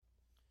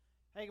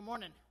Hey, good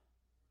morning.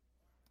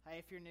 Hey,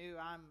 if you're new,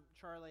 I'm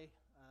Charlie,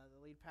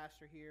 the lead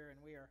pastor here, and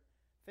we are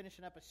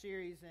finishing up a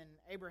series in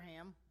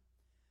Abraham.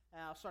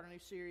 I'll start a new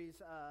series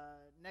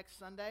next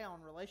Sunday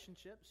on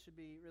relationships. Should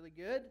be really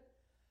good.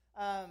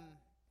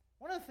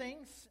 One of the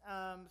things,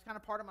 it's kind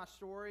of part of my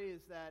story,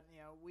 is that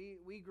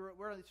we grew up.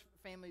 We're these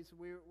families.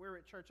 We're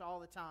at church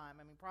all the time.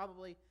 I mean,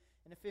 probably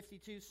in a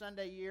 52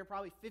 Sunday year,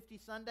 probably 50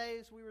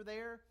 Sundays we were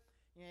there.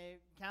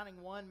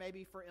 Counting one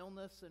maybe for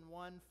illness and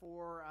one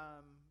for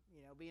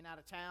being out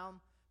of town.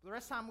 But the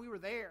rest of the time we were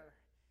there.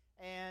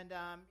 And,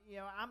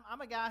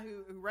 I'm a guy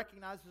who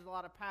recognizes a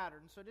lot of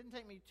patterns. So it didn't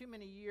take me too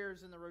many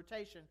years in the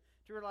rotation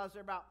to realize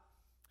there are about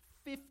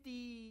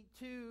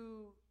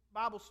 52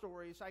 Bible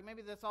stories. Like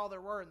maybe that's all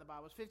there were in the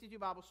Bible. It's 52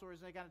 Bible stories,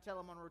 and they kind of tell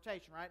them on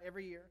rotation, right,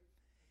 every year.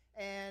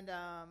 And,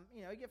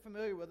 you get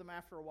familiar with them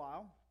after a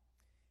while.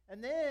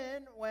 And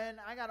then when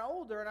I got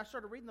older and I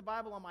started reading the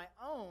Bible on my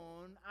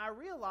own, I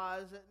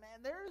realized that,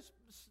 man, there's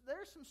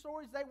some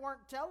stories they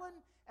weren't telling,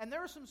 and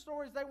there are some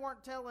stories they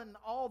weren't telling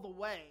all the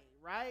way,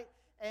 right?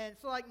 And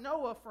so like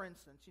Noah, for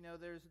instance,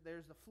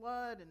 there's the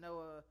flood, and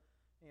Noah,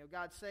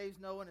 God saves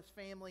Noah and his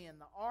family in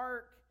the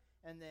ark,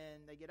 and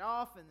then they get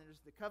off, and there's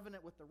the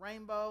covenant with the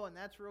rainbow, and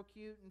that's real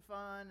cute and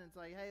fun. And it's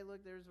like, hey,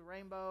 look, there's a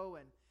rainbow,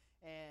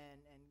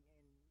 and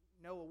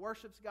Noah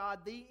worships God.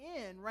 The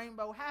end,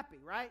 rainbow happy,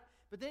 right?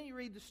 But then you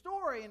read the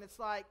story, and it's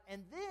like,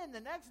 and then the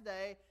next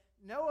day,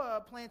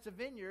 Noah plants a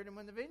vineyard, and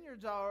when the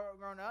vineyard's all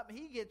grown up,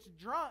 he gets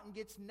drunk and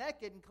gets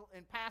naked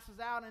and passes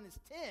out in his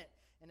tent.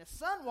 And his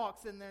son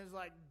walks in there and is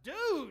like,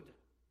 dude,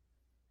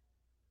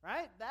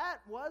 right? That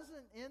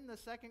wasn't in the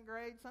second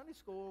grade Sunday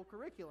school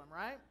curriculum,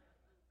 right?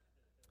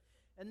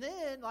 And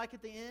then, like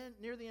at the end,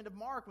 near the end of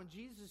Mark, when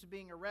Jesus is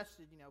being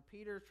arrested,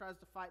 Peter tries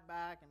to fight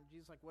back, and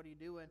Jesus is like, what are you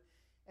doing?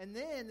 And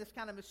then this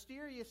kind of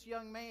mysterious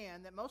young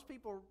man that most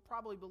people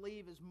probably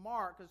believe is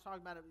Mark, because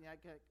talking about it like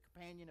a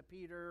companion of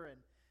Peter,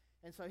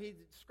 and so he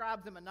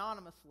describes him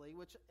anonymously,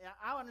 which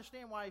I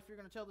understand why if you're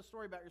going to tell the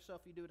story about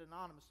yourself, you do it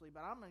anonymously,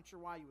 but I'm not sure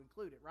why you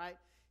include it, right?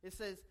 It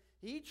says,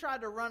 he tried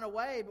to run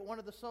away, but one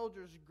of the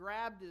soldiers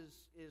grabbed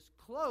his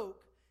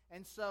cloak,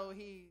 and so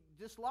he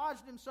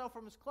dislodged himself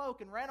from his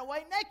cloak and ran away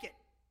naked.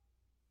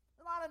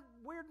 A lot of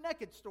weird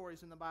naked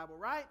stories in the Bible,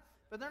 right?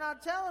 But they're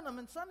not telling them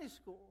in Sunday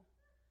school.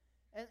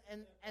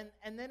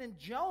 And then in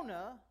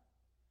Jonah,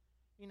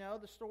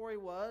 the story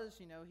was,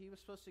 he was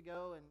supposed to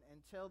go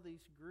and tell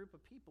these group of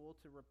people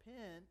to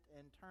repent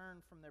and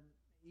turn from their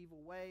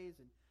evil ways,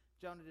 and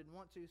Jonah didn't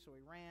want to, so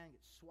he ran,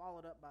 gets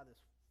swallowed up by this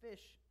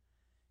fish,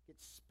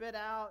 gets spit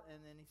out,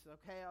 and then he says,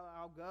 okay,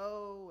 I'll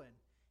go, and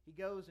he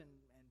goes and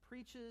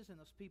preaches, and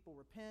those people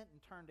repent and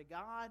turn to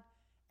God,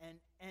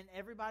 and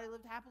everybody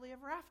lived happily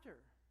ever after.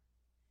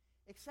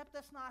 Except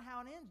that's not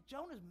how it ends.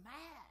 Jonah's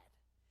mad.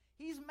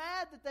 He's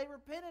mad that they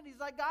repented.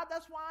 He's like, God,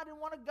 that's why I didn't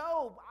want to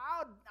go.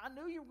 I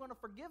knew you were going to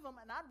forgive them,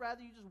 and I'd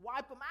rather you just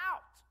wipe them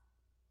out.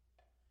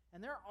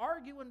 And they're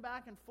arguing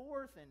back and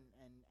forth, and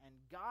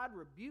God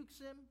rebukes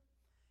him.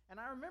 And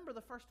I remember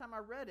the first time I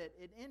read it,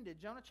 it ended,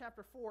 Jonah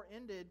chapter 4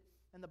 ended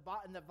in the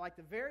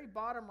very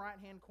bottom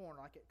right-hand corner,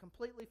 like it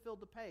completely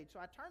filled the page. So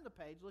I turned the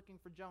page looking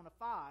for Jonah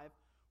 5,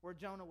 where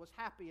Jonah was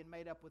happy and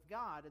made up with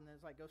God, and then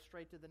it's like, go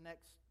straight to the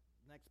next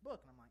book.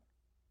 And I'm like,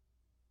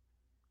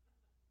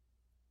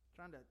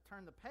 trying to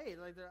turn the page.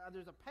 Like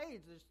there's a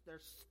page, they're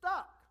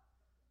stuck.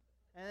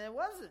 And it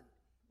wasn't.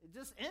 It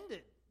just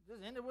ended. It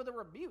just ended with a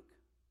rebuke.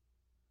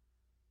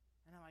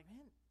 And I'm like,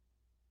 man,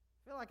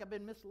 I feel like I've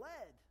been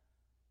misled.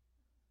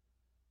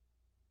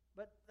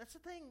 But that's the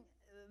thing,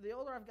 the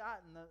older I've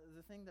gotten,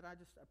 the thing that I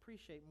just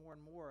appreciate more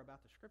and more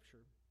about the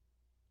Scripture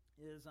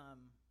is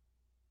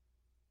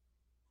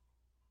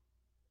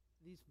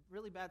these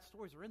really bad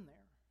stories are in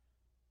there.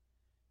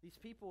 These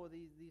people,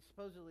 these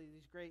supposedly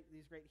these great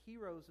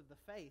heroes of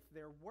the faith,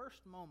 their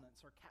worst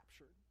moments are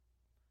captured.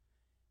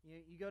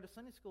 You go to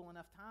Sunday school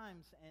enough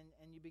times,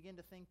 and you begin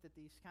to think that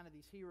these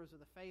heroes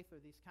of the faith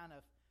are these kind of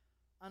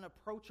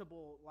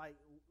unapproachable like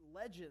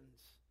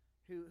legends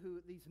who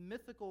these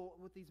mythical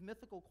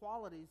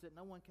qualities that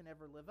no one can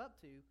ever live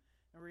up to.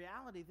 In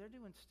reality, they're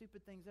doing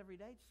stupid things every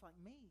day, just like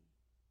me.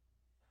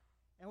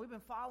 And we've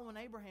been following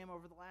Abraham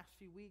over the last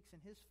few weeks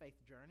in his faith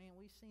journey, and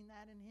we've seen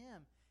that in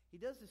him. He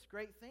does this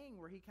great thing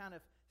where he kind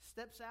of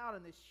steps out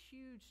in this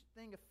huge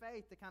thing of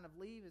faith to kind of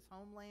leave his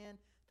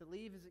homeland, to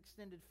leave his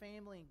extended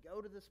family and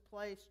go to this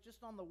place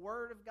just on the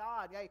word of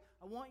God. Hey,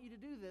 I want you to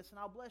do this, and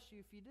I'll bless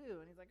you if you do.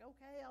 And he's like,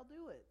 okay, I'll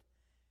do it.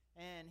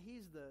 And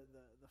he's the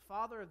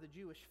father of the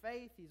Jewish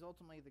faith. He's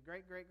ultimately the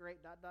great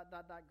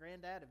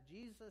granddad of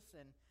Jesus.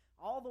 And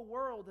all the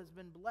world has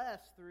been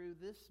blessed through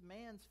this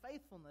man's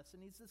faithfulness.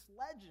 And he's this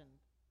legend.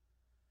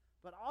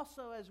 But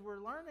also, as we're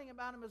learning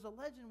about him as a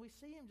legend, we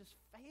see him just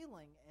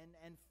failing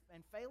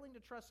and failing to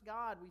trust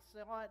God. We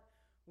saw it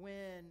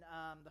when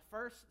the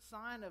first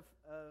sign of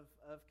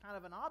kind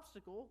of an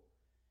obstacle,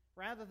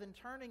 rather than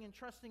turning and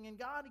trusting in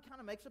God, he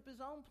kind of makes up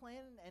his own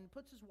plan and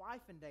puts his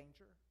wife in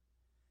danger.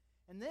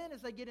 And then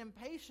as they get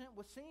impatient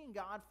with seeing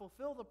God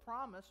fulfill the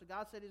promise, so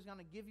God said he's going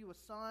to give you a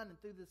son,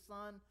 and through this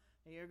son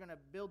you're going to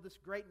build this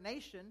great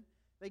nation,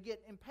 they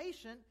get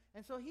impatient,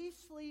 and so he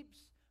sleeps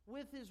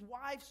with his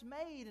wife's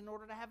maid in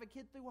order to have a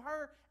kid through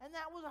her, and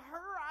that was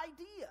her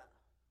idea.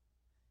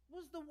 It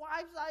was the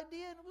wife's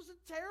idea, and it was a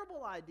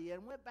terrible idea,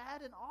 and went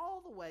bad in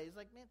all the ways.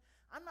 Like, man,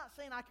 I'm not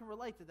saying I can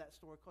relate to that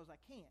story, because I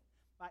can't.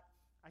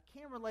 I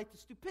can relate to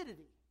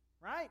stupidity,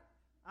 right?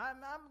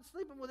 I'm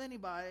sleeping with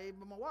anybody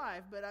but my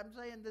wife, but I'm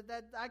saying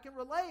that I can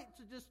relate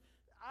to just,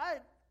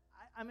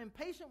 I'm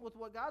impatient with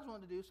what God's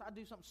wanting to do, so I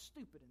do something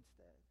stupid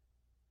instead.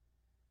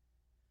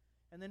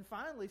 And then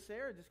finally,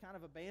 Sarah just kind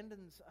of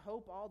abandons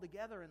hope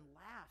altogether and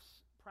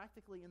laughs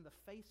practically in the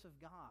face of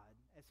God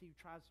as he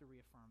tries to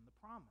reaffirm the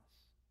promise.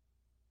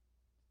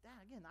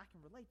 That, again, I can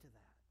relate to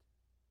that.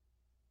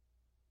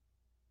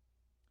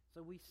 So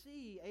we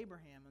see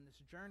Abraham in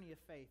this journey of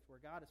faith where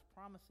God is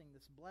promising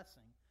this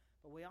blessing,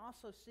 but we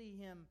also see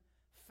him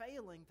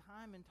failing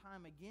time and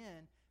time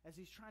again as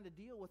he's trying to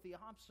deal with the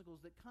obstacles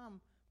that come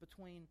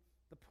between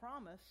the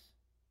promise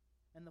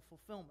and the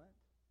fulfillment.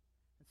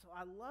 And so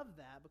I love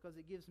that because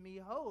it gives me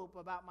hope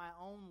about my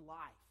own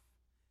life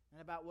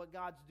and about what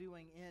God's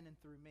doing in and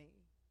through me.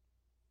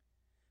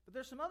 But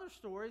there's some other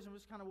stories, and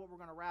this is kind of what we're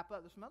going to wrap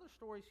up. There's some other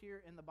stories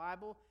here in the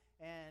Bible,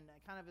 and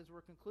kind of as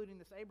we're concluding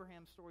this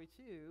Abraham story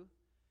too,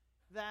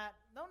 that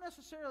don't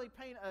necessarily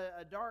paint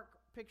a dark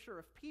picture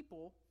of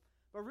people,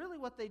 but really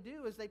what they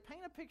do is they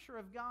paint a picture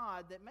of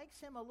God that makes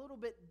him a little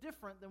bit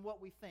different than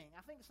what we think.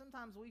 I think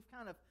sometimes we've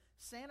kind of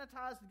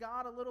sanitized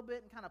God a little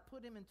bit and kind of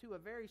put him into a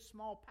very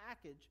small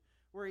package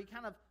where he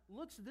kind of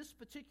looks this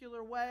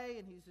particular way,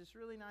 and he's this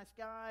really nice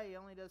guy. He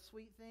only does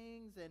sweet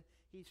things, and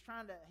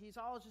he's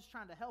always just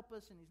trying to help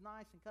us, and he's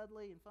nice and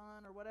cuddly and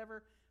fun or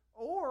whatever.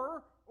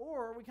 Or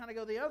we kind of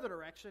go the other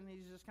direction.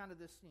 He's just kind of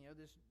this,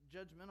 this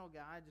judgmental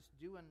guy just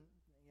doing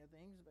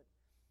things. But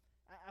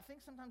I think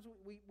sometimes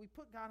we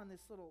put God in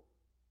this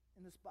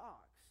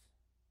box.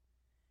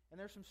 And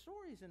there's some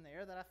stories in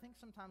there that I think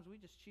sometimes we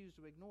just choose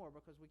to ignore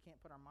because we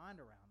can't put our mind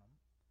around them,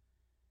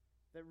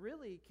 that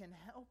really can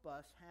help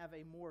us have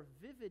a more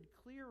vivid,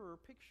 clearer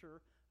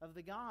picture of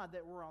the God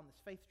that we're on this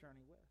faith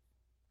journey with.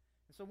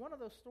 And so one of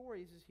those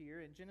stories is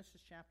here in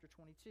Genesis chapter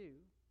 22.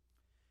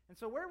 And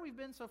so where we've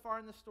been so far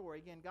in the story,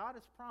 again, God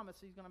has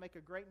promised he's going to make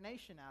a great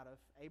nation out of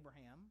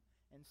Abraham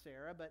and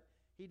Sarah, but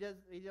he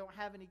don't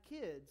have any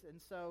kids. And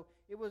so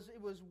it was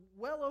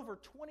well over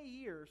 20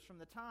 years from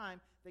the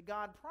time that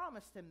God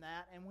promised him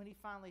that and when he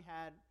finally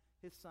had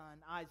his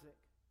son Isaac.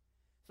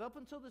 So up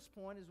until this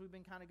point, as we've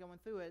been kind of going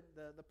through it,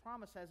 the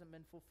promise hasn't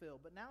been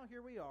fulfilled. But now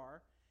here we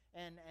are,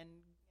 and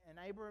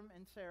Abram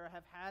and Sarah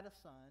have had a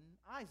son,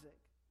 Isaac.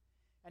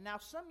 And now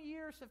some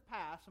years have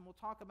passed, and we'll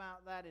talk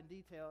about that in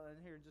detail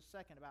in here in just a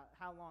second about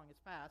how long has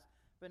passed.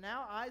 But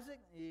now Isaac,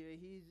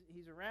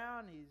 he's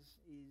around, he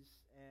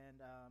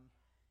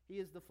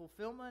is the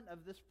fulfillment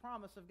of this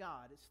promise of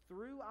God. It's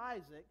through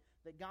Isaac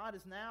that God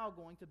is now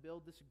going to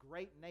build this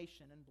great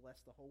nation and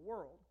bless the whole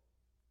world.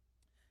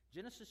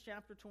 Genesis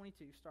chapter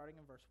 22, starting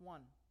in verse 1.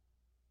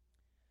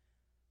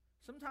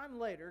 Sometime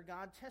later,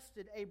 God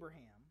tested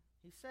Abraham.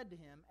 He said to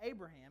him,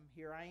 "Abraham,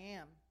 here I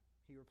am,"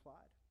 he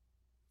replied.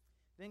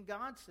 Then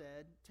God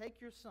said, "Take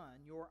your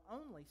son, your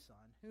only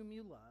son, whom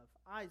you love,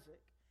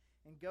 Isaac,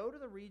 and go to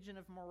the region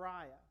of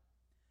Moriah.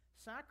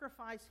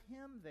 Sacrifice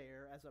him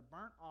there as a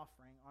burnt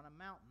offering on a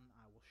mountain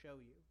I will show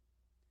you."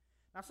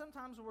 Now,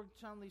 sometimes when we're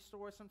telling these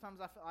stories,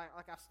 sometimes I feel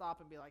like I stop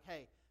and be like,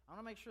 hey, I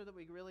want to make sure that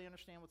we really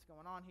understand what's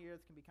going on here.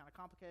 This can be kind of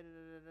complicated.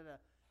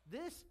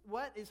 This,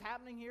 what is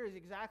happening here, is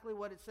exactly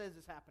what it says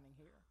is happening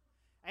here.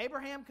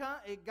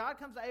 God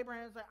comes to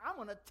Abraham and says, I'm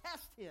going to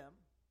test him.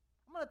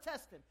 I'm going to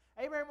test him.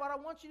 Abraham, what I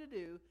want you to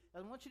do is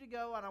I want you to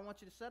go and I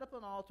want you to set up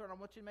an altar and I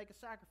want you to make a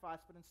sacrifice,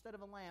 but instead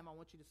of a lamb, I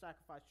want you to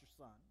sacrifice your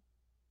son.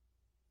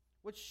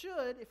 Which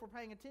should, if we're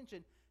paying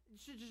attention, it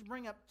should just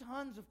bring up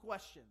tons of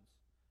questions.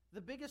 The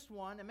biggest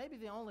one, and maybe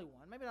the only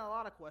one, maybe not a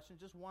lot of questions,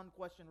 just one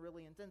question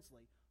really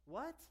intensely.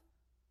 What?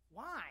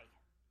 Why?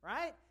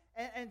 Right?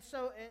 And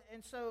so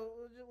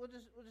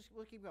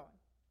we'll keep going.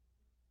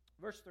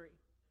 Verse 3.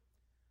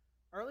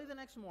 Early the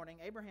next morning,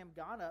 Abraham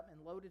got up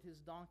and loaded his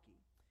donkey.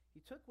 He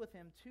took with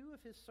him 2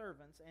 of his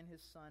servants and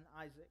his son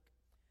Isaac.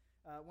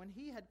 When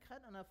he had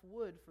cut enough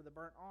wood for the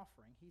burnt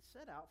offering, he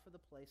set out for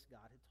the place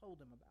God had told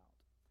him about.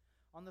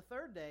 On the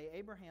 3rd day,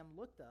 Abraham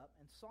looked up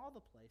and saw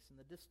the place in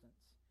the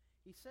distance.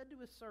 He said to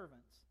his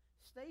servants,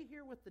 "Stay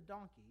here with the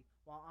donkey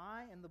while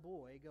I and the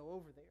boy go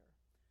over there.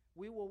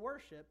 We will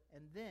worship,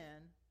 and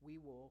then we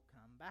will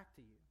come back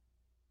to you."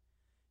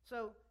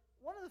 So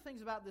one of the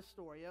things about this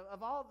story,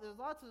 there's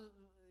lots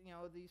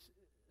of these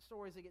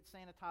stories that get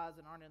sanitized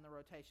and aren't in the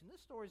rotation.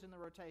 This story's in the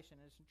rotation,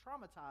 and it's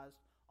traumatized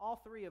all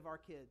 3 of our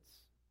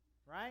kids,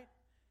 right?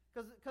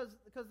 Because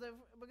it's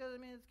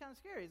kind of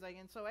scary. It's like,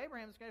 and so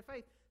Abraham's got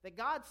faith that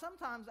God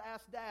sometimes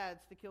asks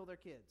dads to kill their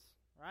kids,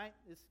 right?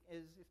 It's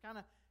kind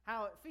of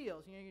how it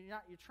feels.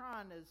 You're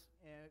trying as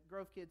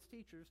Grove Kids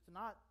teachers to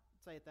not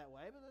say it that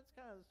way, but that's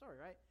kind of the story,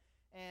 right?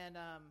 And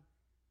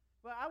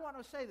but I want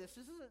to say this.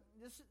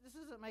 This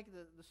isn't making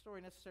the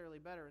story necessarily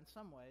better in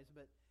some ways,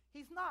 but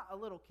he's not a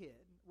little kid.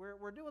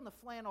 We're doing the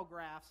flannel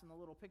graphs and the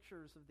little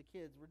pictures of the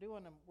kids. We're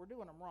doing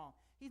them wrong.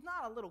 He's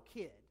not a little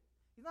kid.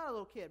 He's not a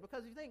little kid,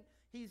 because you think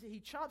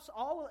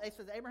it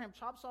says Abraham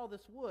chops all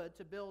this wood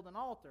to build an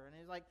altar. And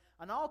he's like,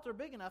 an altar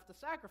big enough to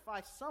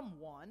sacrifice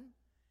someone.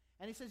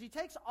 And he says he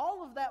takes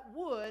all of that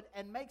wood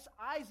and makes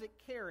Isaac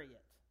carry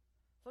it.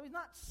 So he's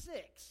not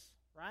 6,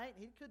 right?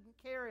 He couldn't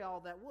carry all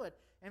that wood.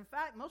 In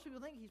fact, most people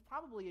think he's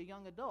probably a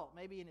young adult,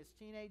 maybe in his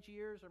teenage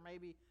years, or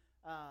maybe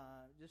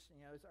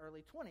his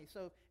early 20s.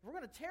 So if we're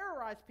going to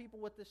terrorize people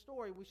with this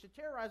story, we should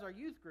terrorize our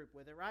youth group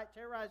with it, right?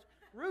 Terrorize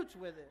Roots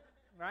with it,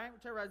 right?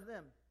 Terrorize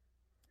them.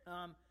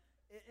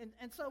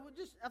 And so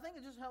I think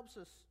it just helps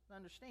us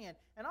understand.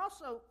 And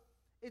also,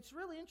 it's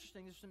really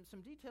interesting. There's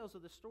some details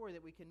of the story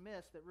that we can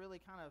miss that really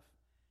kind of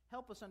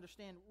help us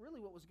understand really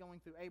what was going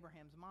through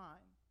Abraham's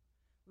mind.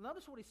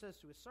 Notice what he says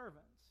to his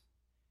servants.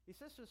 He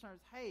says to his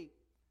servants, hey,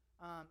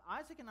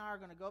 Isaac and I are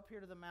going to go up here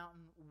to the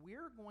mountain.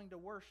 We're going to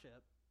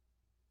worship,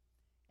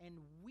 and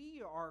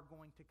we are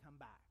going to come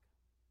back.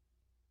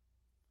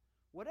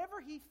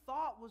 Whatever he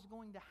thought was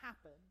going to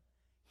happen,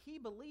 he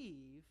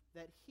believed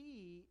that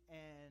he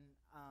and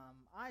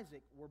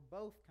Isaac were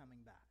both coming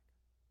back.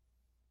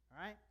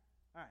 All right?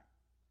 All right.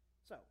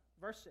 So,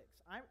 verse 6.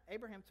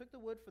 Abraham took the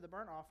wood for the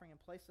burnt offering and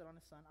placed it on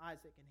his son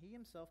Isaac, and he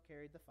himself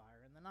carried the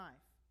fire and the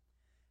knife.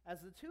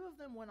 As the two of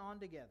them went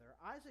on together,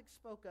 Isaac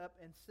spoke up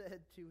and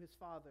said to his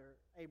father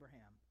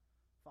Abraham,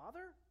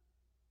 Father?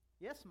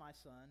 Yes, my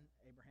son,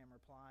 Abraham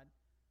replied.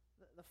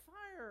 The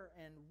fire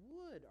and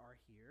wood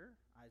are here,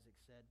 Isaac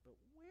said, but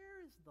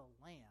where is the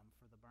lamb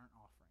for the burnt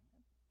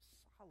offering?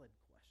 Solid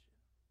question.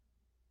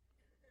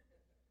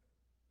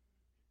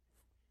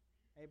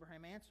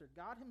 Abraham answered,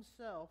 God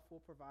himself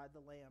will provide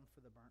the lamb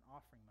for the burnt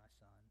offering, my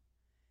son.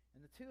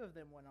 And the two of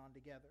them went on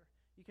together.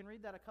 You can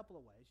read that a couple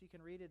of ways. You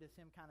can read it as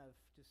him kind of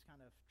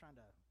trying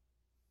to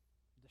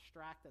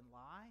distract and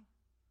lie.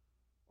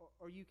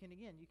 Or you can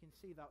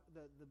see the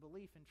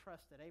belief and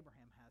trust that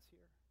Abraham has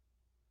here.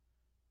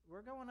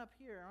 We're going up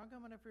here. I'm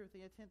going up here with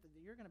the intent that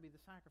you're going to be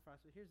the sacrifice.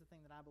 But here's the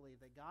thing that I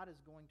believe, that God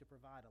is going to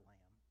provide a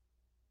lamb.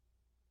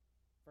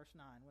 Verse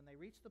 9, when they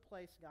reached the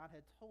place God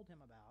had told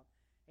him about,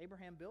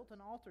 Abraham built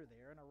an altar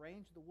there and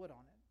arranged the wood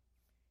on it.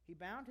 He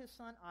bound his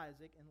son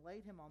Isaac and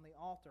laid him on the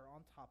altar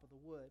on top of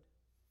the wood.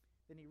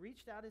 Then he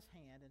reached out his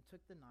hand and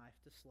took the knife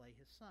to slay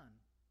his son.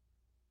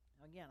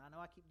 Now again, I know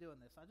I keep doing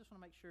this. I just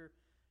want to make sure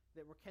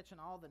that we're catching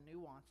all the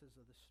nuances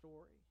of the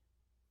story.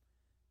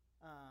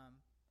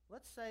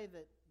 Let's say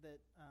that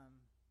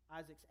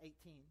Isaac's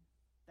 18.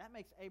 That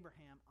makes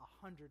Abraham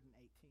 118.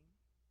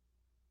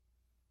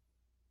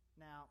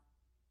 Now,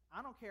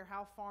 I don't care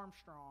how farm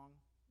strong,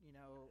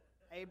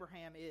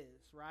 Abraham is,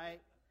 right?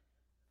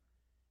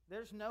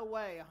 There's no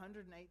way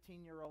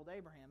 118-year-old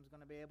Abraham is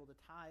going to be able to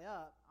tie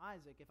up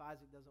Isaac if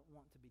Isaac doesn't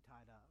want to be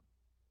tied up.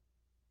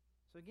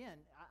 So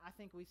again, I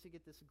think we should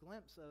get this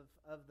glimpse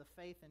of the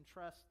faith and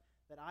trust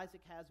that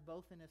Isaac has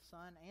both in his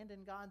son and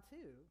in God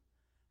too.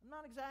 I'm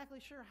not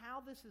exactly sure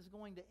how this is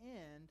going to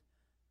end,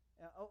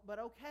 but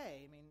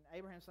okay. I mean,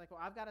 Abraham's like,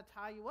 well, I've got to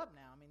tie you up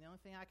now. I mean, the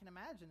only thing I can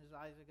imagine is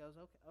Isaac goes,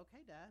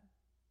 okay, Dad,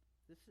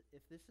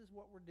 if this is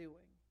what we're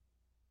doing.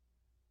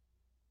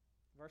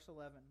 Verse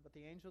 11, but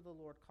the angel of the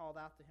Lord called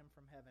out to him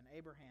from heaven,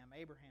 Abraham,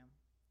 Abraham.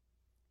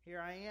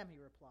 Here I am, he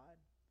replied.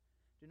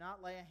 Do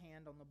not lay a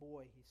hand on the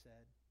boy, he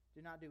said.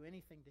 Do not do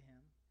anything to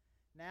him.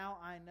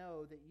 Now I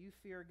know that you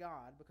fear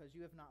God because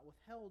you have not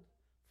withheld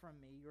from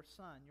me your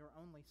son, your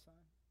only son.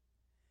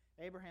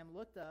 Abraham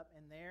looked up,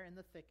 and there in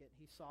the thicket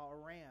he saw a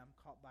ram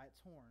caught by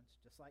its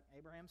horns, just like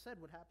Abraham said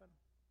would happen.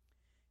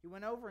 He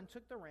went over and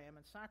took the ram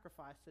and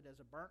sacrificed it as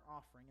a burnt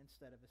offering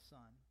instead of his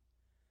son.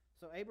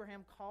 So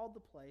Abraham called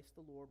the place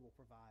the Lord will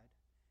provide.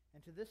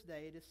 And to this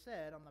day it is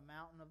said, on the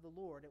mountain of the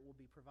Lord it will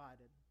be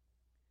provided.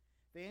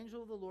 The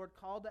angel of the Lord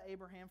called to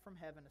Abraham from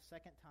heaven a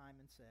second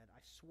time and said, I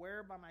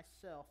swear by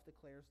myself,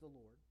 declares the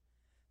Lord,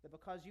 that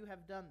because you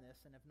have done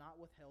this and have not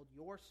withheld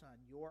your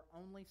son, your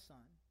only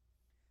son,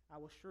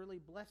 I will surely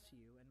bless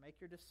you and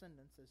make your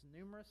descendants as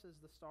numerous as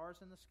the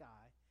stars in the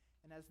sky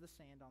and as the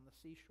sand on the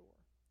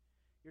seashore.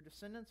 Your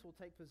descendants will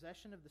take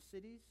possession of the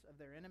cities of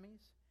their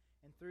enemies,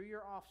 and through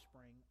your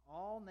offspring,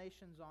 all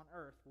nations on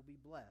earth will be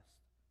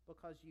blessed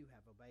because you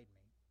have obeyed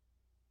me.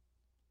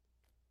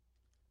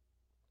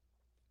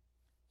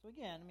 So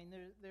again, I mean,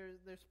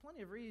 there's plenty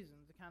of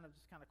reasons to kind of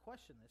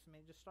question this. I mean,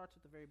 it just starts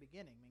at the very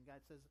beginning. I mean,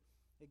 God says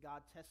that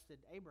God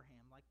tested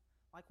Abraham. Like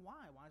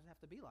why? Why does it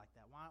have to be like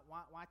that?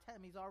 Why test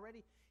him?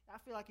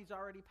 I feel like he's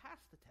already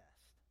passed the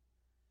test.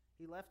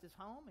 He left his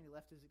home and he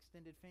left his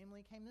extended family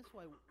and came this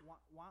way.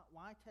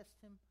 Why test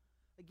him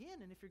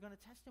again? And if you're going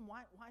to test him,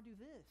 why do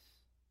this?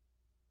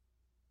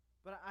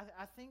 But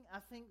I think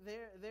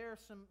there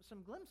are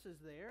some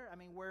glimpses there. I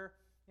mean, where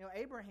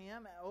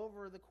Abraham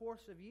over the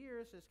course of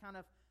years has kind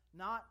of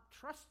not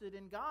trusted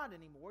in God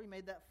anymore. He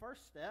made that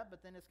first step,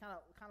 but then it's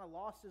kind of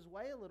lost his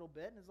way a little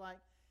bit, and it's like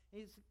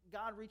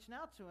God reaching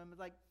out to him. It's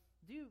like,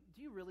 do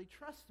you really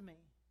trust me?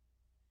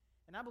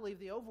 And I believe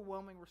the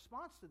overwhelming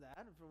response to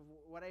that, for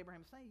what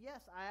Abraham's saying,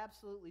 yes, I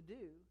absolutely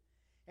do.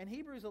 And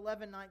Hebrews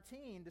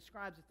 11:19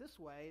 describes it this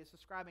way. It's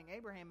describing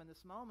Abraham in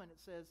this moment. It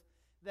says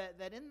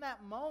that in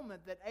that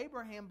moment that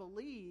Abraham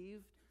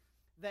believed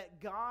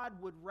that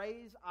God would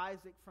raise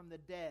Isaac from the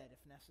dead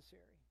if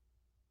necessary.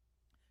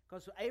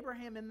 Because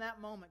Abraham in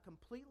that moment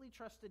completely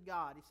trusted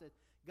God. He said,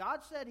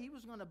 God said he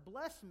was going to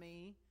bless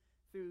me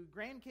through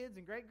grandkids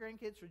and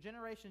great-grandkids for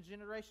generations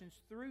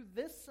through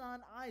this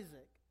son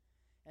Isaac.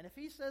 And if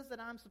he says that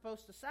I'm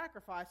supposed to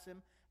sacrifice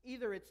him,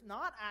 either it's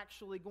not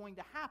actually going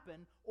to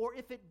happen, or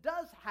if it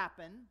does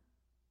happen,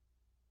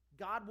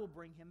 God will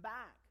bring him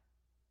back.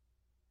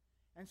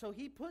 And so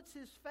he puts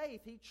his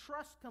faith, he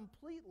trusts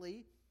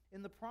completely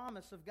in the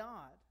promise of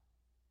God.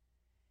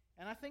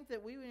 And I think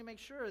that we need to make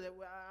sure that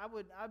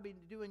I'd be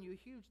doing you a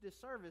huge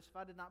disservice if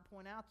I did not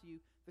point out to you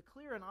the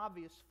clear and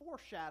obvious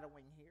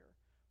foreshadowing here.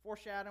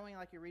 Foreshadowing,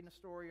 like you're reading a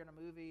story or in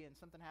a movie and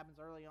something happens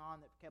early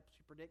on that helps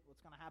you predict what's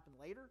going to happen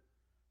later,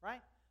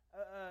 right?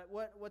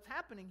 What's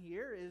happening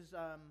here is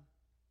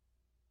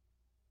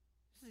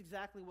this is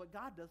exactly what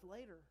God does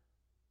later.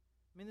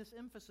 I mean, this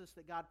emphasis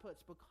that God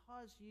puts,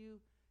 because you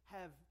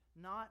have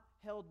not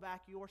held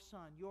back your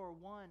son, your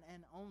one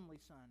and only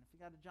son. If you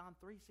got a John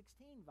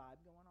 3:16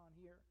 vibe going on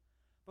here.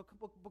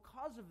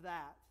 Because of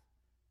that,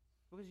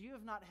 because you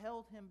have not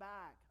held him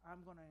back,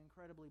 I'm going to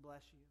incredibly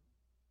bless you.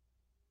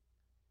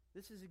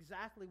 This is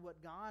exactly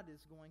what God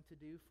is going to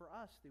do for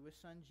us through his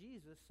son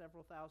Jesus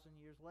several thousand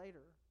years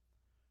later,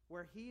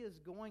 where he is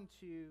going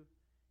to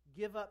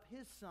give up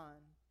his son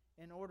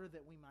in order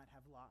that we might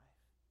have life.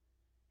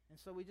 And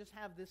so we just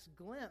have this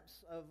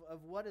glimpse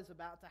of what is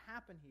about to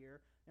happen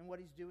here and what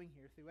he's doing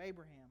here through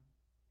Abraham.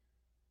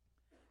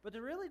 But to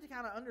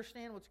kind of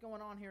understand what's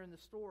going on here in the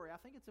story, I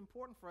think it's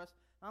important for us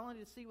not only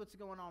to see what's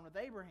going on with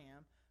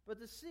Abraham, but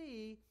to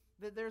see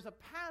that there's a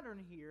pattern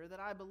here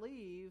that I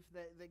believe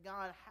that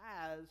God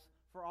has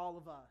for all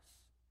of us.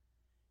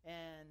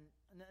 And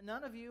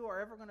none of you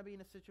are ever going to be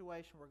in a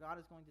situation where God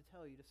is going to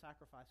tell you to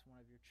sacrifice one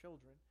of your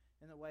children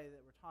in the way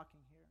that we're talking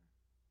here.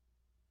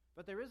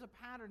 But there is a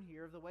pattern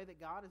here of the way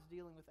that God is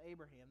dealing with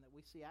Abraham that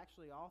we see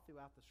actually all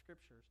throughout the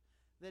Scriptures,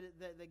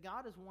 that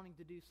God is wanting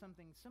to do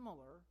something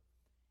similar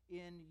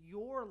in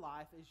your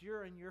life as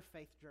you're in your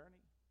faith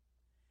journey.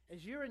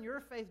 As you're in your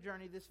faith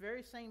journey, this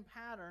very same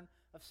pattern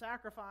of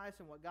sacrifice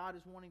and what God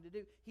is wanting to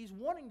do, he's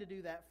wanting to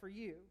do that for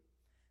you.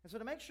 And so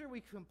to make sure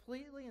we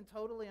completely and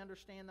totally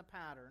understand the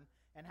pattern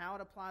and how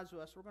it applies to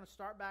us, we're going to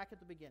start back at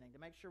the beginning to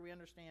make sure we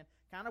understand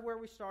kind of where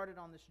we started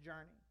on this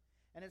journey.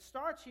 And it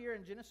starts here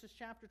in Genesis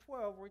chapter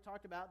 12 where we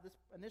talked about this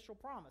initial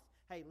promise.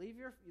 Hey, leave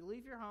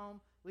your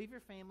home, leave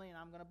your family, and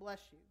I'm going to bless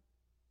you.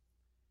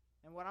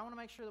 And what I want to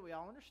make sure that we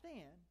all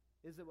understand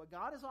is that what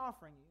God is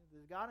offering you,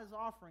 is God is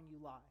offering you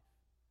life.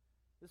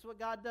 This is what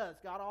God does.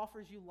 God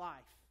offers you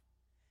life.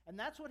 And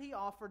that's what he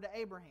offered to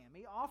Abraham.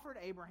 He offered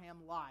Abraham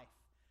life.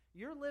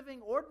 You're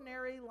living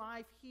ordinary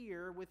life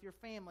here with your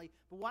family,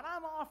 but what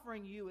I'm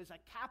offering you is a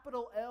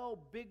capital L,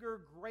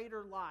 bigger,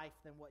 greater life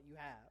than what you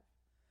have.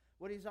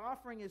 What he's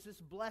offering is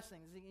this blessing.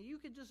 You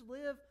could just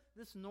live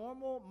this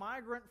normal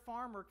migrant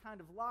farmer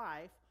kind of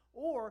life,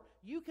 or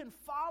you can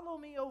follow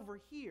me over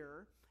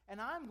here, and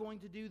I'm going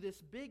to do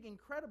this big,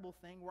 incredible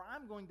thing where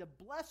I'm going to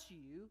bless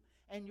you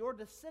and your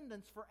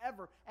descendants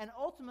forever. And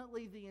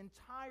ultimately, the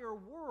entire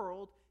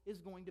world is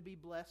going to be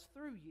blessed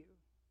through you.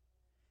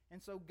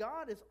 And so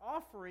God is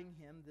offering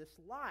him this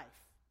life.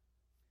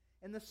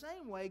 In the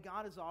same way,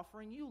 God is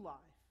offering you life.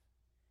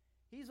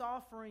 He's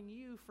offering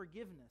you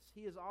forgiveness.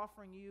 He is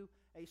offering you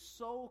a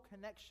soul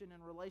connection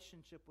and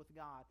relationship with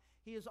God.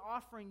 He is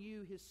offering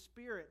you his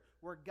Spirit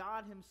where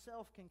God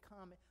himself can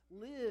come,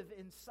 live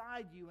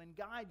inside you and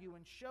guide you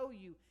and show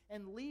you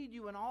and lead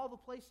you in all the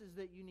places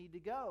that you need to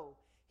go.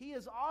 He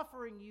is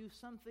offering you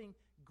something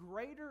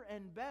greater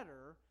and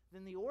better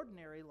than the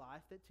ordinary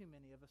life that too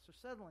many of us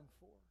are settling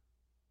for.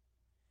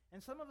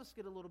 And some of us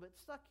get a little bit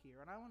stuck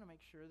here, and I want to make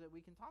sure that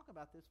we can talk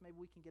about this. Maybe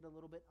we can get a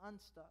little bit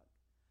unstuck.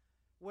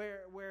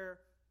 Where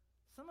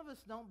some of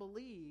us don't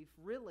believe,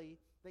 really,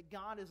 that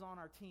God is on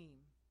our team.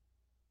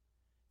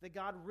 That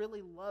God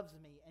really loves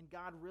me, and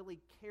God really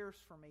cares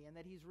for me, and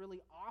that he's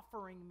really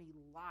offering me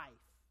life.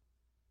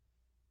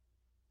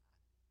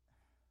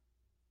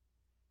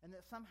 And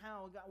that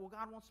somehow,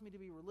 God wants me to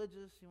be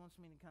religious. He wants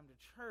me to come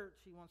to church.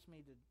 He wants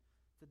me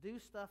to do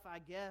stuff, I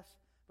guess.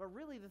 But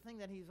really the thing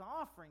that he's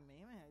offering me,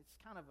 it's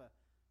kind of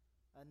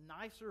a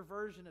nicer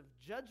version of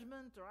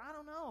judgment, or I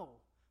don't know.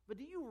 But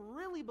do you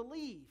really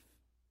believe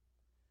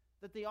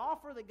that the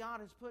offer that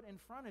God has put in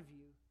front of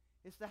you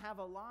is to have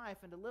a life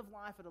and to live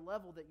life at a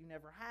level that you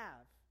never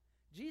have?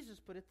 Jesus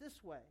put it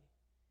this way.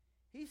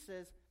 He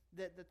says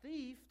that the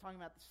thief, talking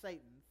about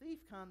Satan, the thief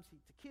comes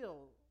to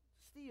kill,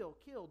 steal,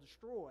 kill,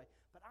 destroy.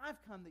 But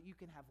I've come that you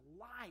can have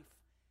life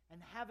and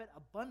have it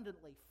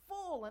abundantly.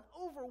 Full and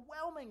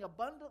overwhelming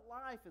abundant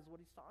life is what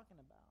he's talking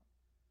about.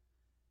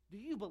 Do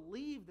you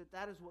believe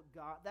that is what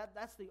God,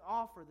 that's the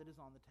offer that is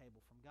on the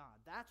table from God?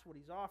 That's what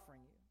he's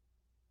offering you.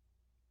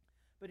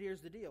 But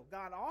here's the deal.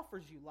 God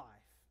offers you life.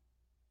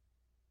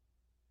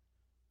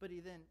 But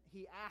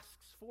he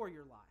asks for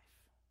your life.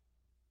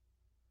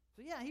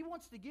 So yeah, he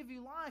wants to give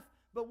you life,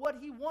 but what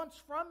he wants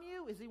from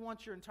you is he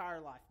wants your entire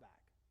life back.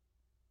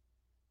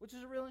 Which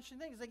is a real interesting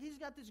thing. It's like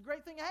he's got this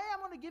great thing. Hey,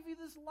 I'm going to give you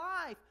this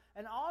life.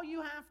 And all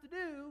you have to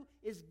do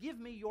is give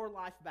me your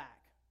life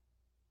back.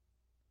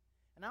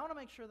 And I want to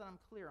make sure that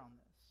I'm clear on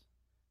this.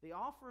 The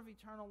offer of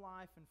eternal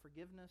life and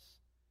forgiveness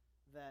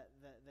that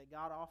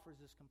God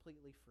offers is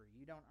completely free.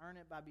 You don't earn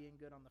it by being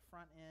good on the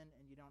front end,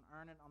 and you don't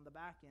earn it on the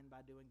back end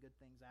by doing good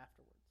things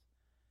afterwards.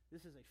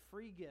 This is a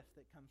free gift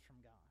that comes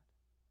from God.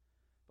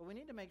 But we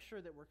need to make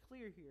sure that we're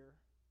clear here.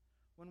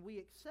 When we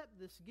accept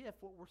this gift,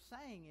 what we're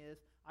saying is,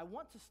 I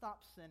want to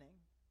stop sinning.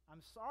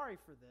 I'm sorry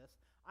for this.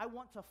 I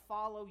want to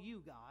follow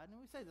you, God. And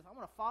we say this, I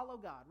want to follow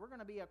God. We're going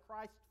to be a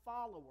Christ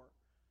follower.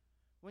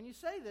 When you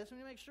say this, we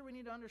need to make sure we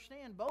need to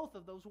understand both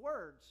of those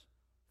words.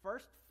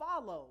 First,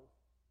 follow,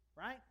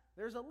 right?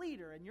 There's a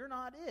leader, and you're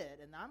not it.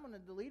 And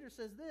the leader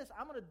says this,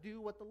 I'm going to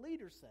do what the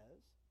leader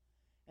says.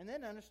 And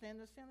then understand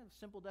this kind of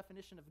simple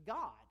definition of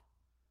God.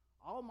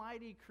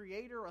 Almighty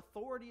creator,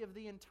 authority of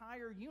the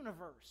entire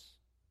universe.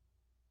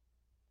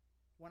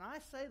 When I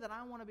say that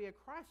I want to be a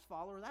Christ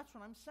follower, that's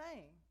what I'm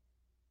saying.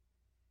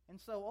 And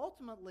so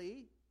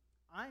ultimately,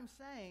 I'm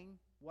saying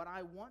what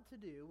I want to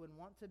do and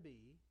want to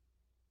be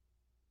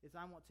is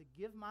I want to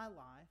give my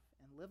life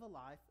and live a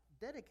life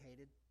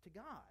dedicated to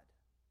God.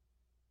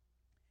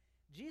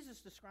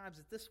 Jesus describes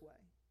it this way.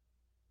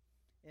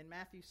 In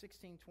Matthew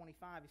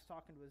 16:25, he's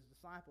talking to his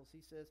disciples. He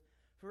says,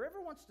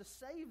 "Whoever wants to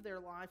save their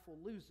life will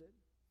lose it,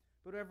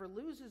 but whoever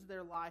loses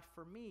their life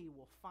for me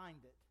will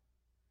find it."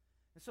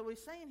 And so what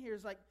he's saying here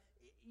is like,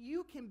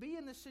 you can be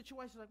in this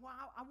situation like, well,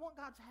 I want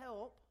God's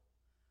help.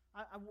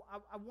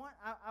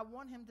 I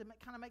want him to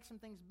kind of make some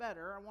things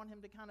better. I want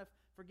him to kind of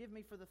forgive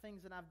me for the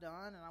things that I've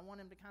done, and I want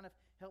him to kind of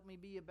help me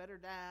be a better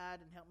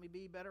dad and help me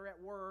be better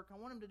at work. I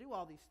want him to do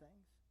all these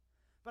things.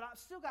 But I've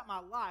still got my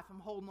life.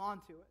 I'm holding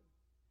on to it.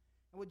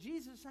 And what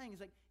Jesus is saying is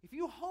like, if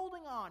you're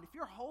holding on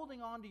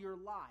to your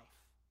life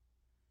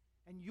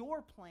and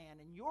your plan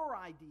and your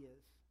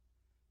ideas,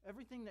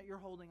 everything that you're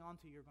holding on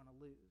to, you're going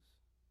to lose.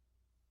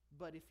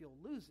 But if you'll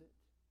lose it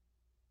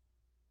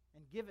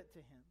and give it to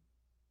him,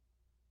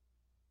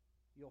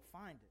 you'll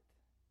find it.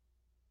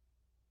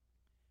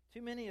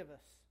 Too many of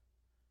us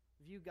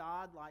view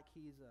God like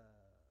he's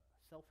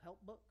a self-help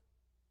book,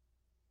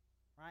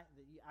 right?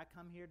 That I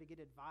come here to get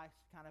advice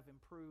to kind of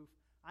improve.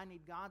 I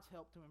need God's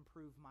help to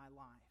improve my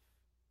life.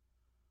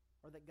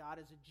 Or that God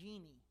is a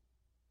genie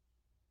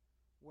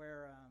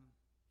where,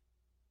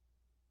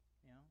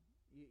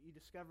 you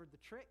discovered the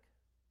trick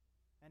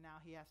and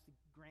now he has to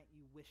grant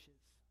you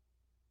wishes.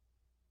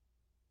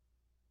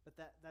 But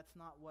that's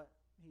not what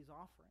he's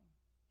offering.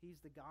 He's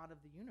the God of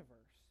the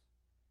universe.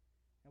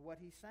 And what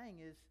he's saying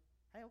is,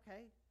 hey,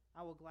 okay,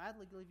 I will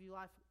gladly give you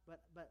life,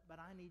 but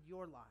I need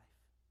your life.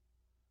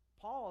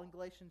 Paul in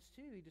Galatians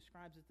 2, he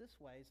describes it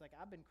this way. He's like,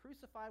 I've been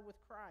crucified with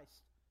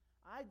Christ.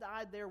 I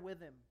died there with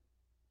him.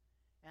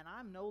 And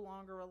I'm no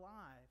longer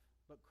alive,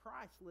 but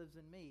Christ lives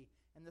in me.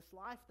 And this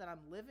life that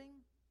I'm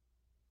living,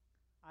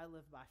 I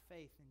live by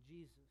faith in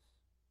Jesus,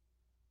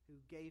 who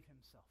gave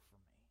himself for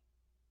me.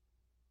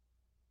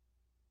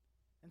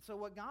 And so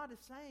what God is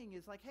saying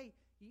is like, hey,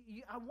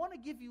 I want to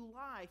give you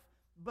life,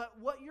 but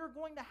what you're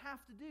going to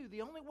have to do,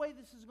 the only way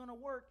this is going to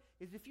work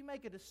is if you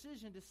make a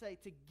decision to say,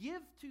 to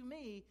give to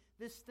me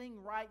this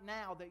thing right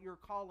now that you're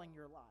calling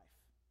your life.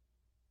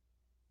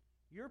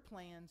 Your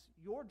plans,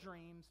 your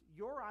dreams,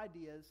 your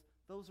ideas,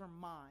 those are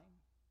mine.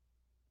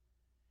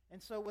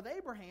 And so with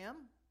Abraham,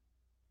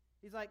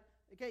 he's like,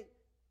 okay,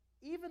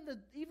 even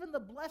the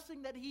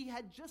blessing that he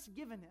had just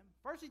given him.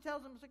 First he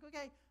tells him, it's like,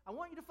 okay, I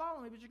want you to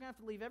follow me, but you're going to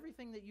have to leave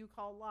everything that you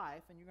call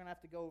life, and you're going to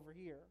have to go over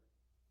here.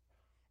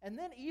 And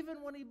then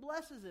even when he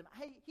blesses him,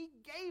 hey, he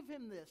gave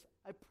him this,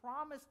 a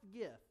promised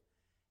gift.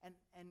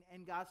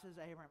 And God says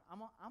to Abraham,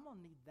 I'm going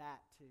to need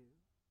that too.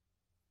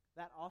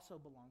 That also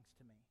belongs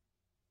to me.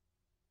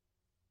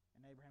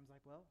 And Abraham's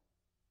like, well,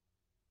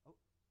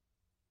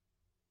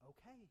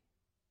 okay.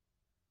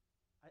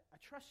 I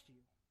trust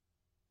you.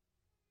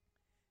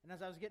 And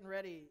as I was getting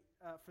ready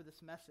for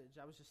this message,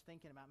 I was just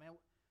thinking about, man,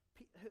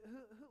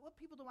 what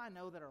people do I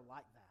know that are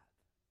like that?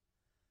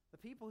 The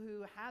people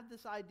who had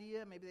this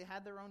idea, maybe they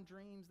had their own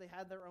dreams, they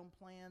had their own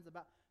plans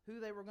about who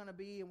they were going to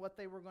be and what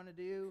they were going to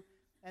do,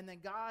 and then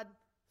God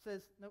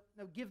says, no,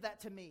 give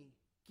that to me.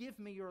 Give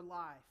me your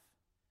life.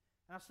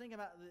 And I was thinking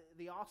about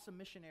the awesome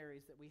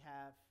missionaries that we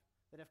have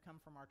that have come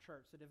from our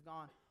church, that have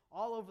gone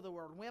all over the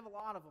world. And we have a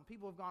lot of them.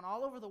 People have gone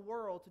all over the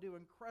world to do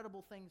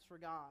incredible things for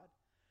God,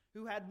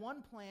 who had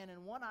one plan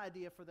and one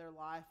idea for their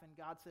life, and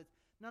God says,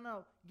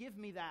 no, give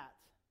me that.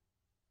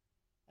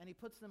 And he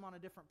puts them on a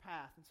different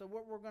path. And so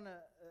what we're going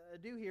to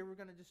do here, we're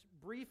going to just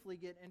briefly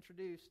get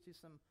introduced to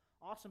some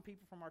awesome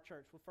people from our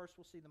church. Well, first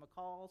we'll see the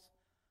McCalls,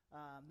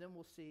 then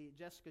we'll see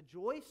Jessica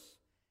Joyce,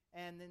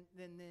 and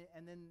then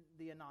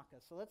the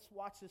Anakas. So let's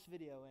watch this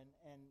video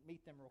and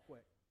meet them real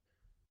quick.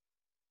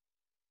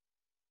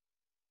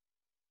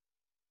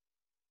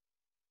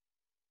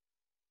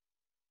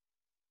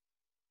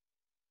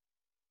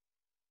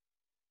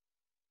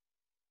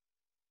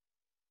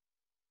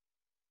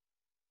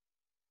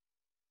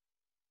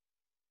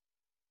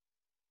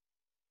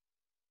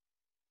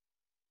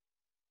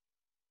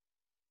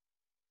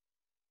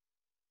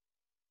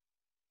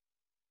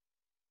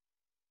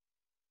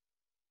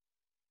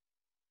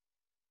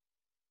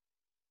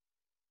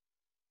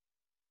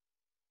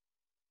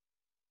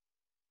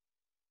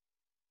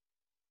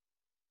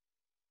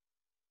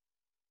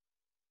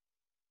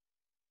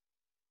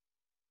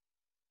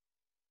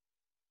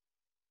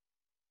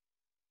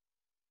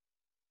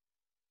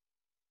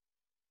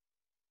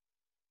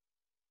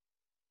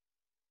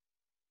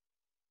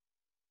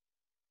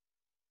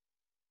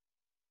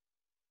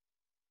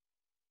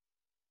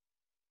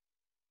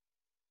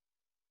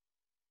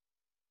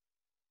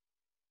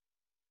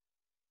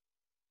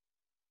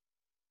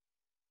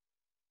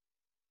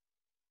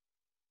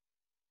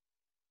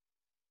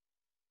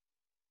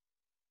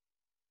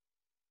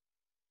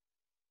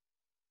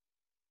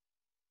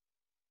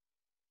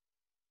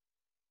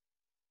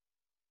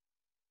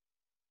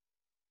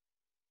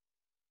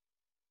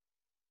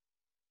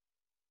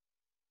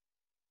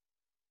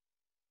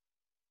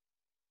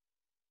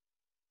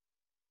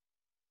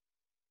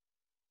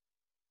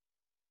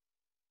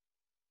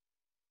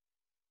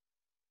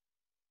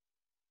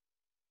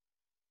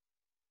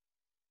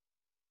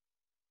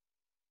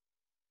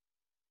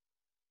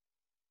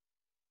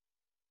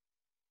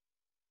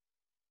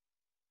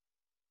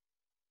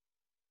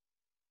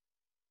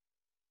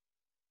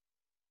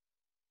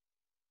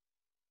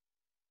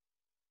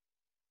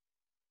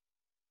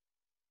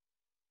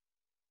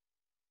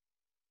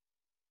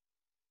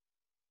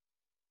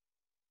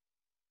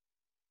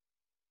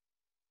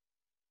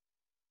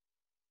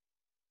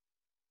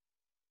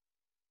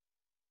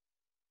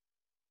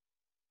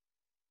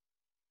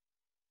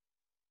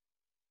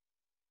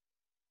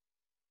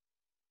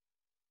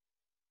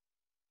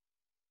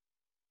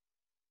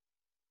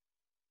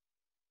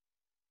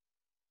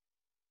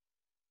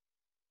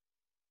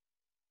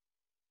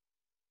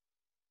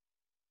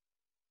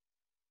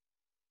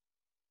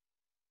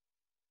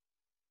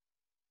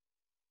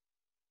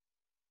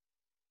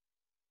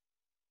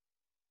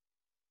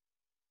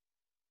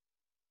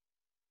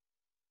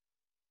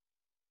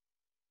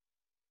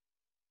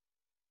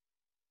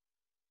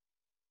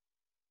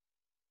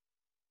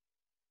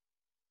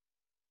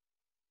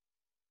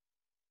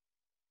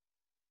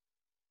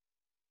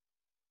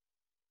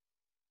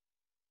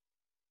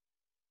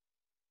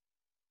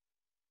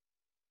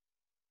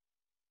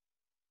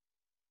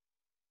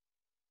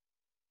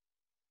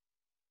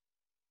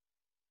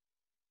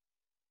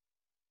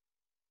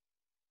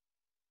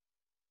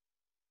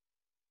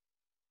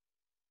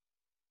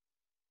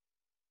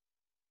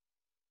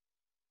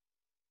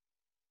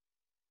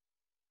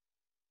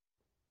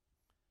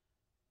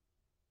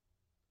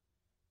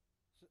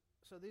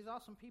 so these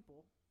awesome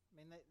people,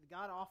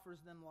 God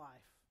offers them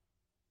life.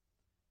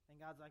 And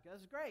God's like, this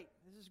is great.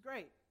 This is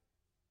great.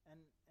 And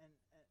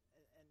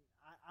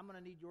I'm going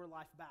to need your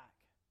life back.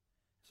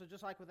 So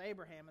just like with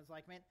Abraham, it's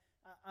like, man,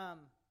 I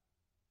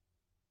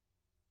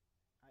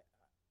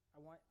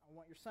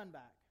want your son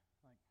back.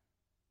 Like,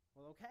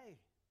 well, okay.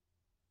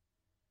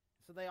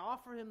 So they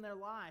offer him their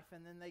life,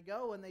 and then they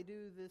go and they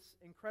do this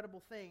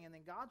incredible thing. And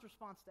then God's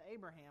response to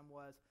Abraham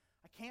was,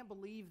 I can't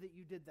believe that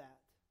you did that.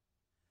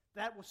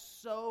 That was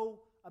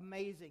so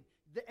amazing.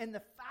 And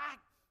the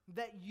fact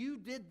that you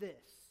did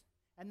this,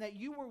 and that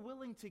you were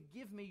willing to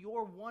give me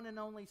your one and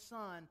only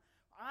son,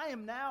 I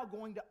am now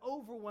going to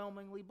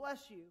overwhelmingly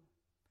bless you.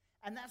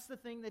 And that's the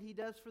thing that he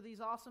does for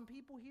these awesome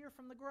people here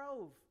from the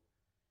Grove.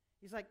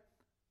 He's like,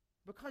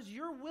 because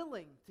you're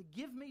willing to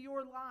give me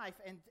your life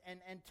and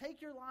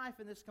take your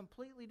life in this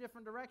completely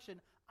different direction,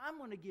 I'm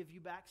going to give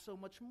you back so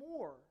much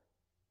more.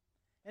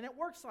 And it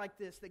works like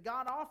this, that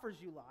God offers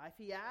you life,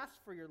 He asks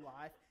for your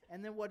life,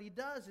 and then what He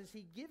does is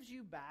He gives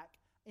you back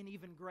an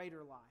even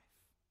greater life.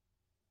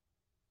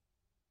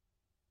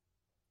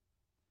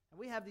 And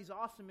we have these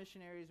awesome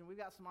missionaries, and we've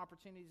got some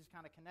opportunities to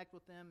kind of connect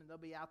with them, and they'll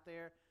be out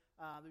there.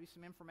 There'll be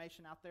some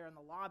information out there in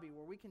the lobby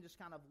where we can just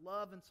kind of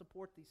love and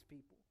support these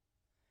people.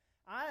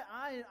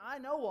 I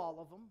know all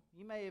of them.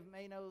 You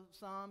may know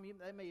some. You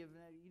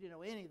didn't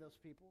know any of those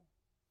people.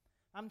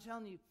 I'm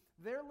telling you,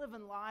 they're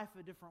living life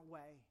a different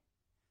way.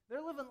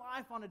 They're living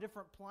life on a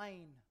different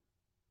plane.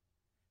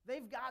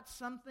 They've got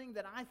something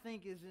that I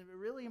think is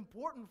really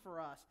important for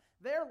us.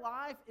 Their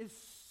life is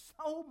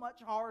so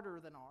much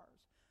harder than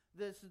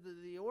ours.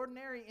 The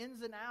ordinary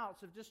ins and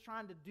outs of just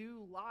trying to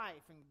do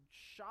life and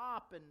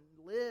shop and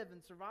live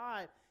and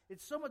survive,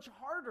 it's so much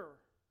harder.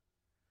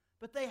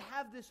 But they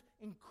have this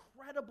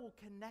incredible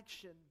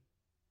connection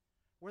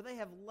where they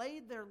have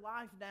laid their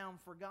life down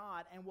for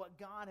God, and what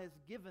God has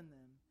given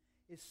them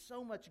is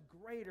so much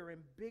greater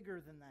and bigger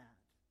than that.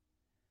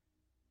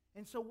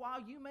 And so while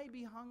you may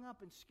be hung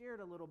up and scared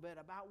a little bit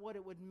about what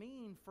it would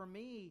mean for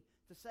me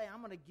to say,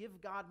 I'm going to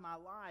give God my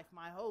life,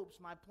 my hopes,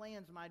 my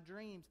plans, my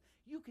dreams,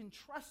 you can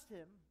trust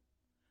Him.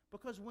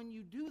 Because when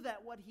you do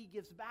that, what He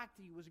gives back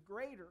to you is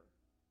greater.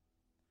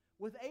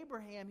 With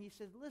Abraham, He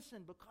says,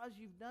 listen, because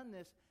you've done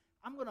this,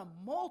 I'm going to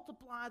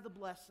multiply the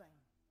blessing.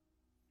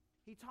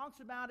 He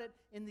talks about it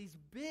in these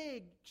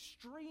big,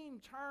 extreme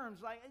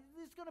terms, like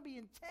it's going to be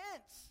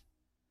intense.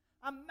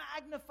 I'm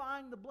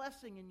magnifying the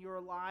blessing in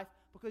your life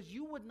because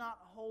you would not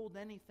hold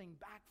anything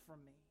back from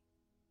me.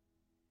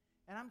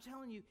 And I'm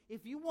telling you,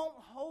 if you won't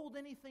hold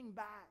anything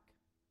back,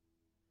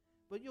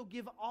 but you'll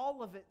give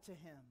all of it to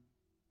Him,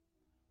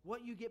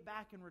 what you get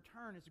back in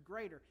return is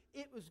greater.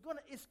 It's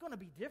going to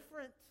be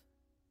different.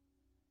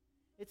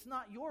 It's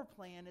not your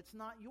plan. It's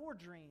not your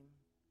dream.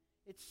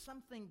 It's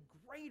something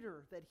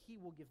greater that He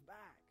will give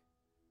back.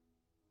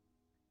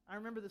 I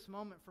remember this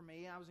moment for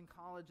me. I was in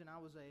college, and I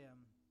was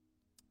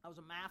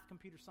a math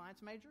computer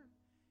science major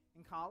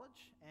in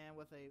college, and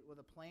with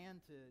a plan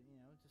to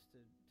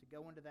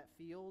go into that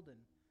field. And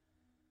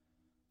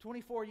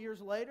 24 years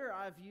later,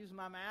 I've used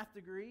my math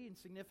degree in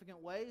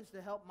significant ways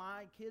to help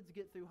my kids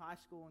get through high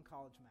school and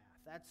college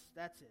math.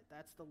 That's it.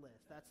 That's the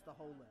list. That's the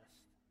whole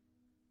list.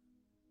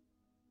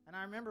 And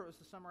I remember it was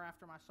the summer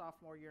after my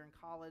sophomore year in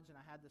college, and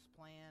I had this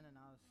plan, and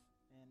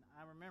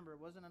I remember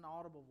it wasn't an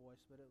audible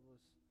voice, but it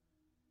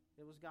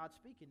was God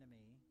speaking to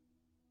me.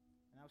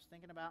 And I was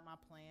thinking about my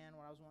plan,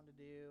 what I was wanting to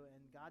do,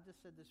 and God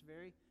just said this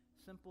very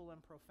simple and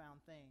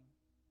profound thing.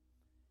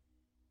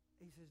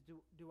 He says,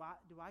 do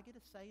I get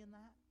a say in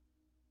that?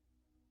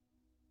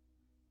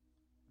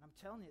 And I'm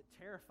telling you, it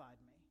terrified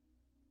me.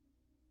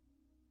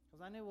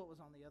 Because I knew what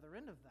was on the other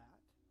end of that.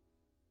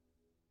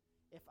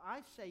 If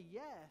I say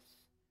yes,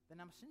 then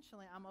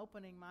I'm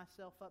opening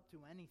myself up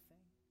to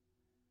anything.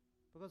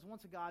 Because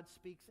once God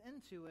speaks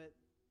into it,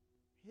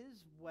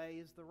 His way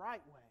is the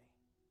right way.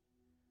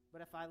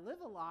 But if I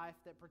live a life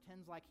that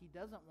pretends like He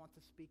doesn't want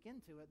to speak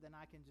into it, then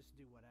I can just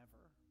do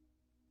whatever.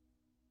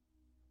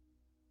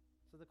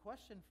 So the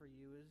question for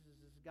you is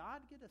does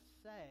God get a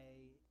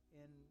say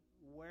in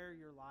where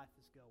your life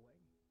is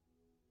going?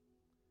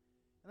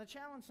 And the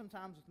challenge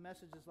sometimes with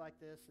messages like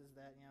this is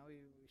that, we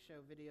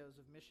show videos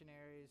of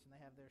missionaries and they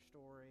have their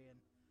story, and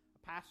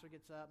a pastor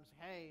gets up and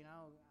says, hey,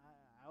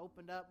 I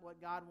opened up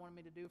what God wanted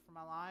me to do for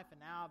my life,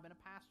 and now I've been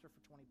a pastor for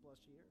 20 plus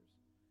years.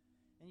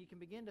 And you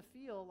can begin to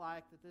feel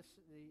like that this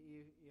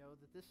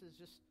is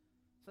just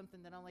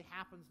something that only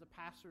happens to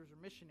pastors or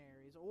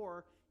missionaries.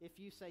 Or if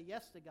you say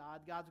yes to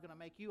God, God's going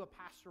to make you a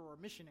pastor or a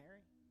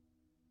missionary.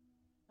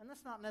 And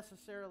that's not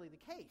necessarily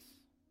the case.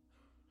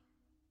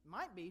 It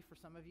might be for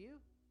some of you.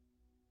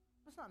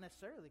 That's not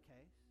necessarily the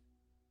case.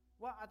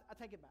 Well, I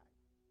take it back.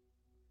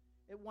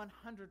 It 100%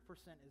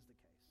 is the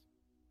case.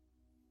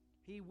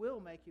 He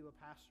will make you a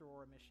pastor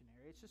or a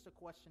missionary. It's just a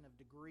question of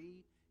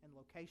degree and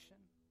location.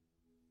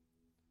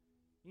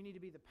 You need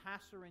to be the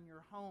pastor in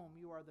your home.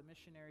 You are the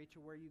missionary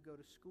to where you go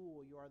to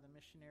school. You are the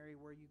missionary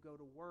where you go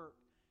to work.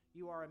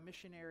 You are a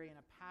missionary and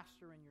a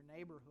pastor in your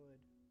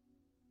neighborhood.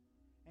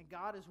 And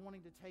God is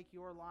wanting to take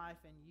your life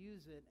and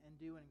use it and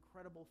do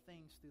incredible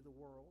things through the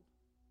world.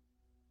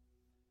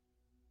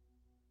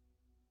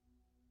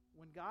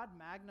 When God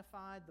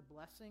magnified the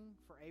blessing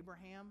for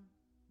Abraham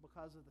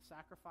because of the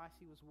sacrifice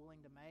he was willing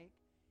to make,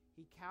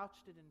 he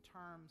couched it in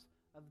terms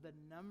of the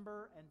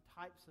number and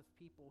types of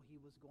people he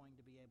was going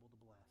to be able to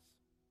bless.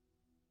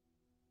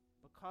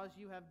 Because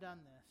you have done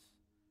this,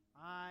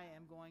 I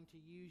am going to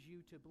use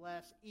you to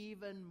bless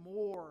even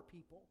more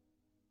people.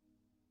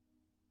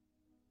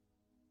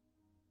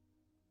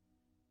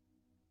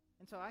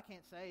 And so I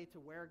can't say to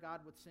where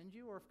God would send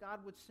you or if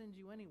God would send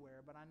you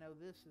anywhere, but I know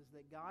this is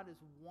that God is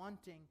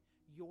wanting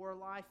your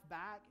life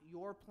back,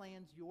 your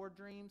plans, your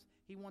dreams.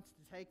 He wants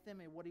to take them,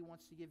 and what he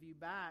wants to give you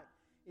back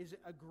is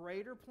a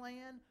greater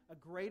plan, a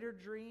greater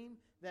dream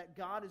that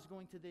God is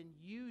going to then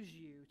use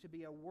you to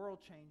be a world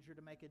changer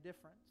to make a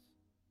difference.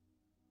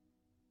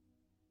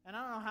 And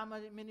I don't know how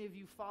many of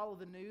you follow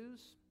the news,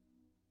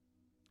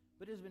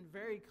 but it has been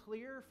very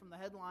clear from the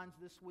headlines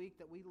this week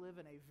that we live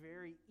in a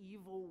very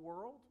evil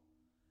world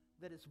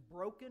that is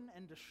broken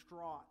and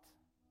distraught.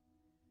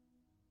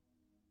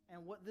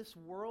 And what this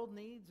world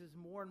needs is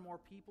more and more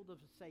people to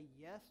say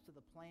yes to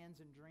the plans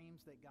and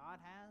dreams that God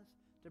has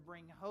to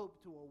bring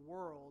hope to a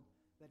world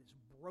that is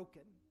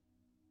broken.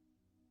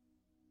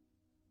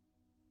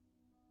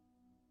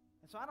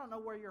 And so I don't know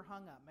where you're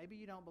hung up. Maybe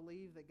you don't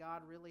believe that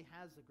God really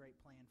has a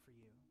great plan for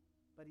you,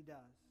 but he does.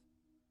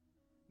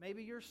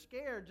 Maybe you're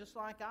scared, just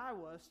like I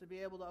was, to be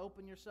able to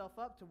open yourself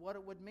up to what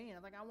it would mean.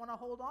 I'm like, I want to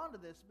hold on to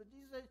this. But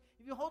Jesus said,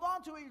 if you hold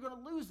on to it, you're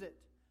going to lose it.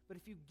 But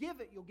if you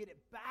give it, you'll get it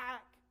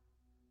back.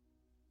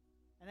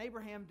 And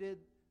Abraham did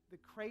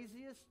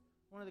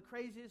one of the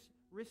craziest,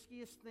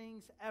 riskiest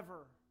things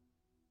ever.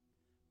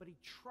 But he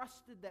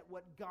trusted that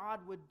what God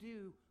would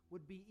do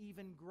would be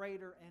even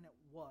greater, and it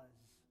was.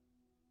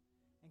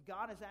 And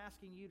God is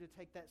asking you to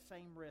take that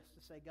same risk,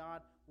 to say,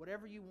 God,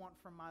 whatever you want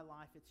from my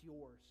life, it's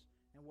yours.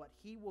 And what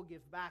he will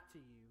give back to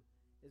you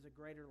is a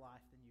greater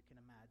life than you can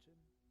imagine.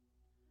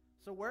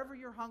 So wherever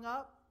you're hung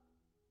up,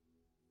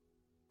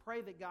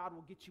 pray that God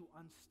will get you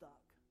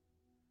unstuck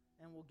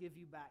and will give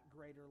you back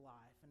greater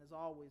life. And as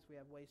always, we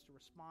have ways to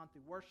respond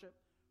through worship,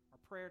 our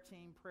prayer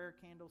team, prayer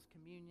candles,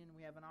 communion.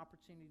 We have an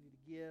opportunity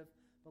to give.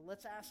 But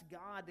let's ask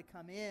God to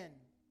come in,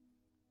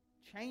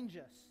 change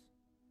us.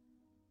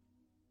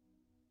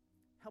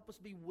 Help us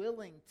be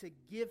willing to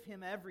give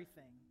him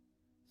everything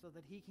so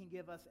that he can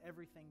give us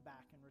everything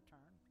back in return.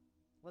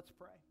 Let's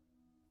pray.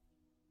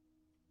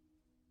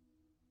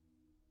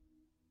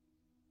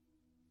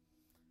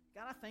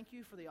 God, I thank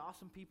you for the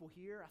awesome people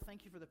here. I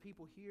thank you for the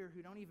people here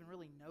who don't even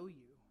really know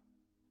you,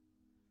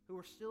 who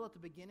are still at the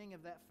beginning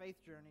of that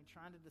faith journey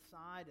trying to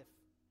decide if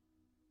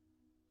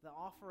the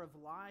offer of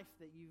life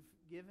that you've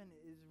given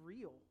is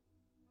real.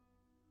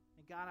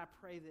 And God, I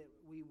pray that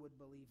we would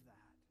believe that.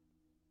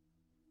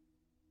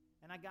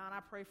 And God, I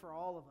pray for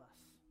all of us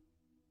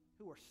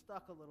who are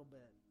stuck a little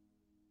bit,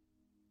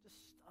 just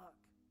stuck,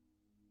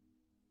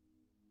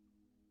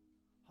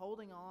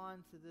 holding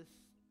on to this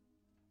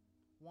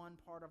one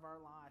part of our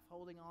life,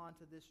 holding on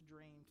to this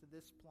dream, to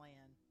this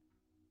plan,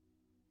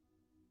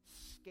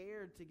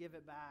 scared to give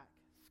it back,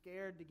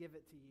 scared to give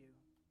it to you.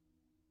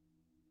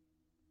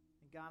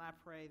 And God, I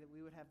pray that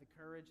we would have the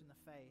courage and the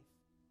faith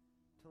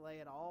to lay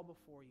it all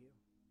before you,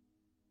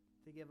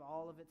 to give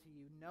all of it to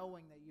you,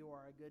 knowing that you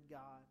are a good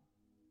God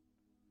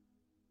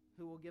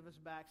who will give us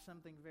back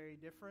something very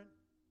different,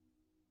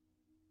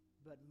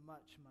 but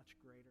much, much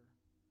greater.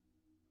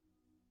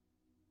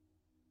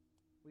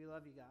 We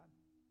love you, God,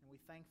 and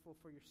we're thankful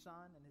for your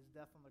Son and his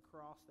death on the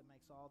cross that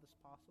makes all this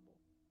possible.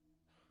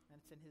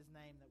 And it's in his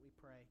name that we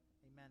pray.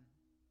 Amen.